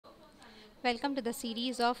Welcome to the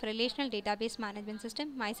series of Relational Database Management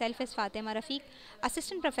System. Myself is Fatima Rafiq,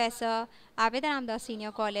 Assistant Professor, Abid Ramdas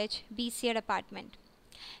Senior College, BCA Department.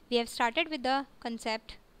 We have started with the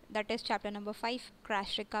concept, that is chapter number 5,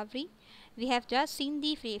 Crash Recovery. We have just seen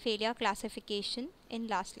the failure classification in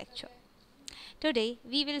last lecture. Today,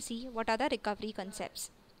 we will see what are the recovery concepts.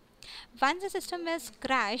 Once the system is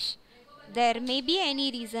crashed, there may be any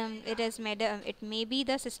reason it is made. It may be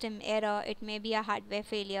the system error. It may be a hardware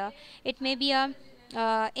failure. It may be a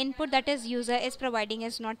input that is user is providing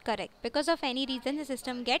is not correct. Because of any reason, the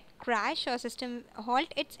system get crash or system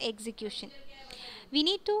halt its execution. We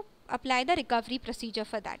need to apply the recovery procedure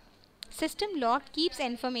for that. System log keeps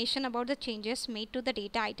information about the changes made to the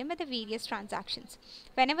data item by the various transactions.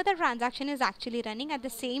 Whenever the transaction is actually running at the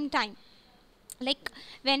same time, like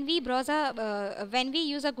when we when we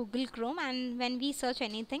use a Google Chrome and when we search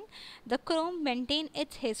anything, the Chrome maintain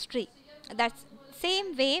its history. That's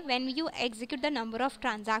same way when you execute the number of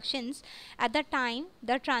transactions at the time,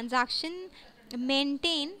 the transaction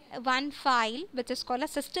maintain one file which is called a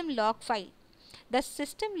system log file. The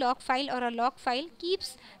system log file or a log file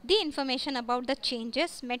keeps the information about the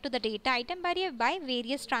changes made to the data item by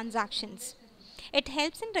various transactions. It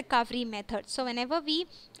helps in recovery method. So whenever we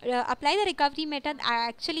apply the recovery method,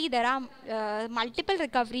 actually there are multiple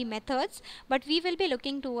recovery methods, but we will be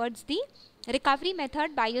looking towards the recovery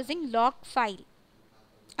method by using log file.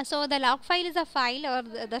 So the log file is a file,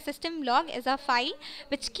 or the system log is a file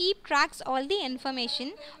which keep tracks all the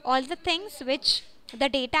information, all the things which the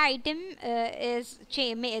data item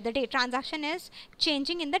transaction is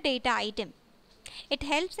changing in the data item. It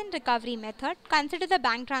helps in recovery method. Consider the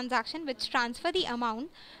bank transaction which transfer the amount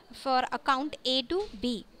for account A to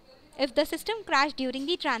B. If the system crashed during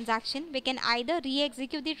the transaction, we can either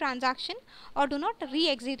re-execute the transaction or do not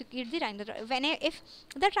re-execute the transaction. If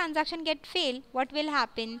the transaction get failed, what will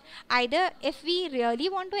happen? Either if we really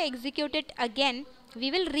want to execute it again, we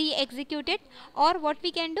will re-execute it, or what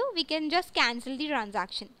we can do, we can just cancel the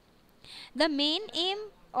transaction. The main aim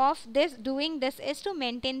of doing this is to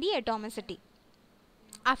maintain the atomicity.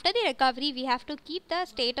 After the recovery, we have to keep the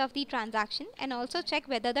state of the transaction and also check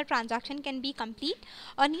whether the transaction can be complete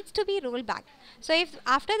or needs to be rolled back. So if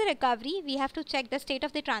after the recovery, we have to check the state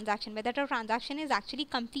of the transaction, whether the transaction is actually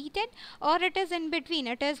completed or it is in between,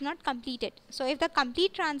 it is not completed. So if the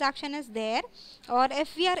complete transaction is there, or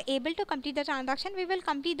if we are able to complete the transaction, we will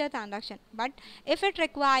complete the transaction. But if it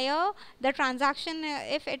require the transaction,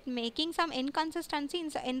 if it making some inconsistency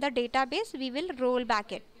in the database, we will roll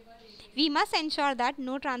back it. We must ensure that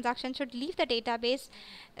no transaction should leave the database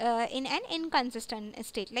in an inconsistent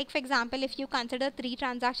state. Like for example, if you consider 3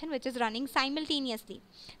 transactions which is running simultaneously,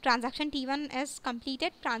 transaction T1 is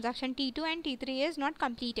completed, transaction T2 and T3 is not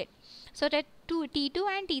completed. So that T2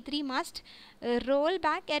 and T3 must roll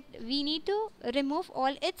back. We need to remove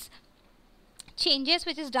all its changes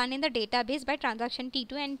which is done in the database by transaction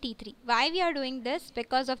T2 and T3. Why we are doing this?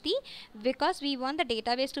 Because we want the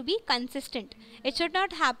database to be consistent. It should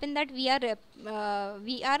not happen that we are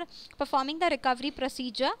performing the recovery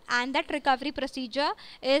procedure and that recovery procedure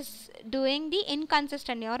is doing the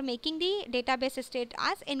inconsistent or making the database state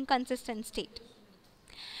as inconsistent state.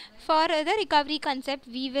 For the recovery concept,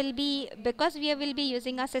 because we will be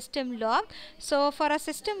using a system log. So for a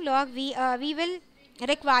system log, we will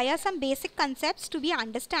require some basic concepts to be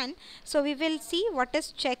understand. So we will see what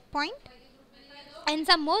is checkpoint and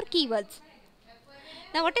some more keywords.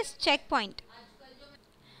 Now what is checkpoint?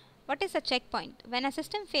 What is a checkpoint? When a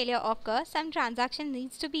system failure occurs, some transaction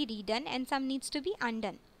needs to be redone and some needs to be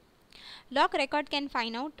undone. Log record can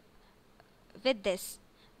find out with this,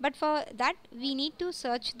 but for that we need to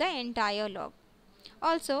search the entire log.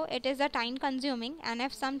 Also, it is a time consuming, and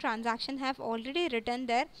if some transactions have already written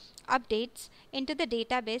their updates into the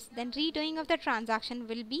database, then redoing of the transaction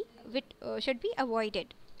should be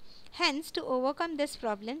avoided. Hence, to overcome this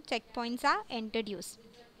problem, checkpoints are introduced.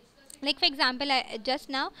 Like for example, just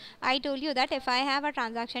now I told you that if I have a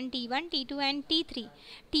transaction T1, T2 and T3,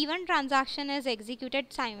 T1 transaction is executed,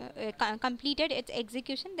 completed its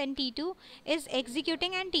execution, then T2 is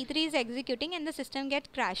executing and T3 is executing and the system gets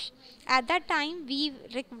crashed. At that time we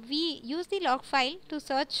use the log file to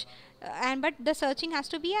search, but the searching has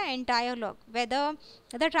to be an entire log, whether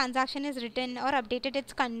the transaction is written or updated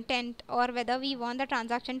its content, or whether we want the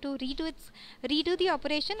transaction to redo the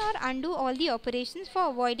operation or undo all the operations for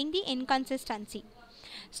avoiding the inconsistency.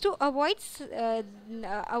 So to avoid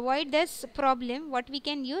this problem, what we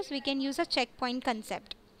can use a checkpoint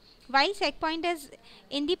concept. While checkpoint is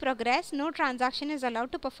in the progress, no transaction is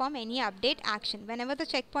allowed to perform any update action. Whenever the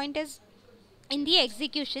checkpoint is in the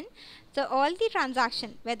execution, so all the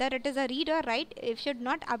transaction, whether it is a read or write, it should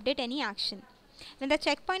not update any action. When the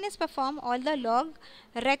checkpoint is performed, all the log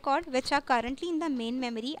record which are currently in the main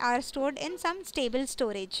memory are stored in some stable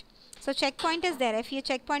storage. So checkpoint is there. If your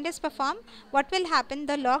checkpoint is performed, what will happen?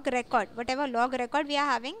 The log record, whatever log record we are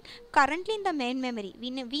having currently in the main memory,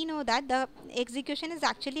 we know that the execution is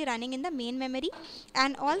actually running in the main memory,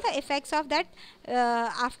 and all the effects of that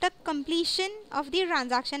after completion of the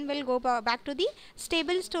transaction will go back to the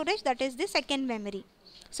stable storage, that is the second memory.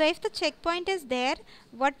 So if the checkpoint is there,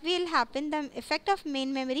 what will happen? The effect of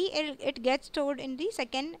main memory, it gets stored in the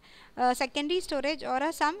secondary storage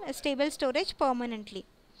or some stable storage permanently.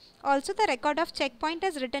 Also, the record of checkpoint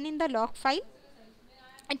is written in the log file.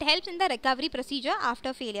 It helps in the recovery procedure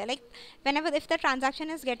after failure. Like whenever if the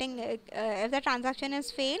transaction is getting if the transaction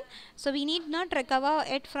is failed, so we need not recover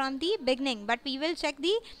it from the beginning, but we will check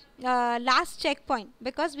the last checkpoint,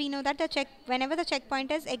 because we know that whenever the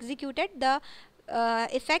checkpoint is executed, the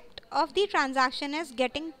effect of the transaction is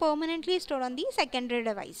getting permanently stored on the secondary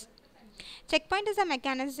device. Checkpoint is a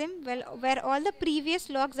mechanism where all the previous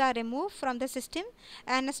logs are removed from the system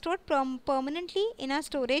and stored permanently in a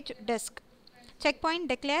storage disk. Checkpoint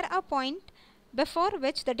declare a point before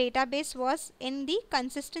which the database was in the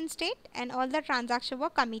consistent state and all the transactions were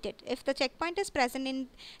committed. If the checkpoint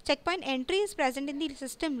entry is present in the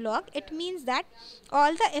system log, it means that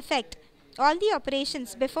all the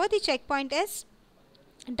operations before the checkpoint is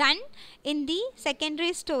done in the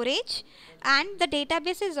secondary storage, and the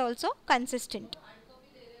database is also consistent.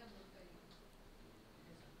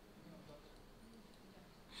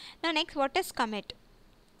 Now next, what is commit?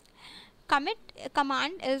 Commit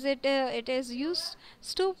command is it is used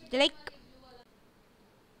to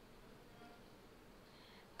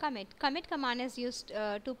Commit command is used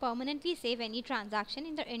to permanently save any transaction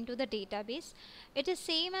into the database. It is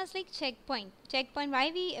same as like checkpoint.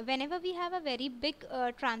 Why whenever we have a very big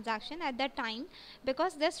transaction at that time,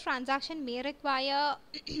 because this transaction may require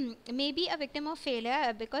maybe a victim of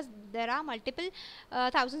failure, because there are multiple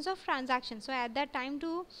thousands of transactions. So at that time,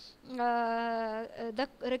 to the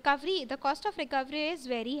cost of recovery is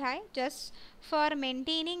very high. Just for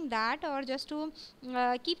maintaining that, or just to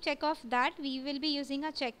keep check of that, we will be using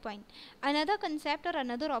a checkpoint. Another concept or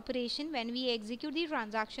another operation when we execute the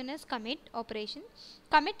transaction is commit operation.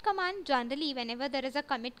 Commit command, generally whenever there is a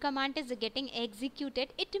commit command is getting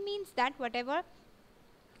executed, it means that whatever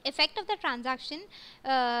effect of the transaction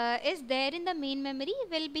is there in the main memory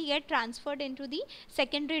will be get transferred into the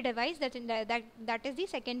secondary device, that is the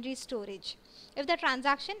secondary storage. If the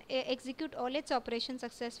transaction execute all its operations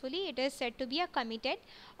successfully, it is said to be a committed.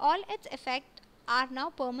 All its effects are now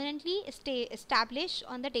permanently established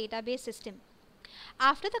on the database system.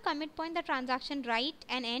 After the commit point, the transaction write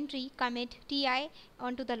an entry commit ti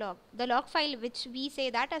onto the log. The log file, which we say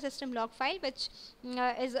that a system log file, which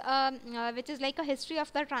is like a history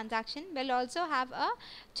of the transaction, will also have a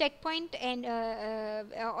checkpoint and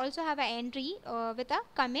also have an entry with a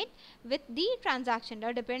commit with the transaction,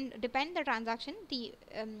 or depend the transaction T1,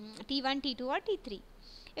 T2 or T3.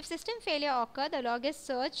 If system failure occur, the log is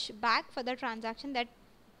searched back for the transaction that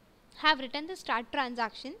have written the start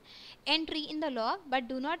transaction entry in the log, but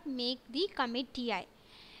do not make the commit ti.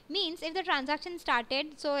 Means if the transaction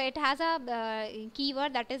started, so it has a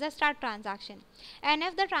keyword that is a start transaction, and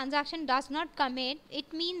if the transaction does not commit,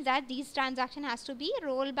 it means that these transaction has to be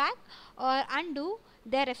roll back or undo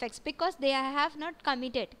their effects, because they have not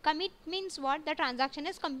committed. Commit means what? The transaction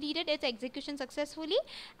is completed its execution successfully,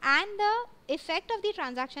 and the effect of the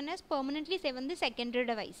transaction is permanently saved on the secondary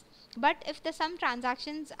device. But if some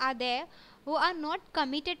transactions are there who are not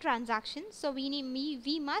committed transactions, so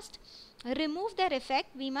we must remove their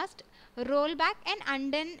effect. We must roll back and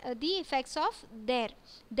undo the effects of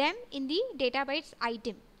them in the database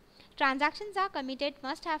item. Transactions are committed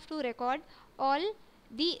must have to record all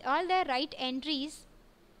their write entries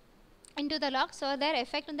into the log, so their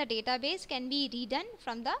effect on the database can be redone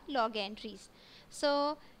from the log entries.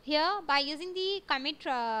 So here, by using the commit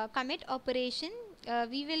operation,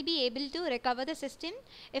 we will be able to recover the system.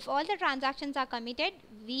 If all the transactions are committed,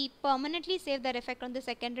 we permanently save their effect on the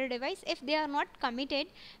secondary device. If they are not committed,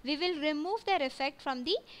 we will remove their effect from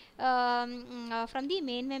the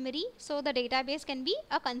main memory, so the database can be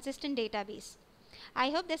a consistent database. I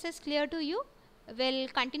hope this is clear to you. We'll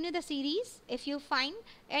continue the series. If you find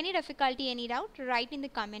any difficulty, any doubt, write in the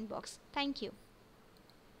comment box. Thank you.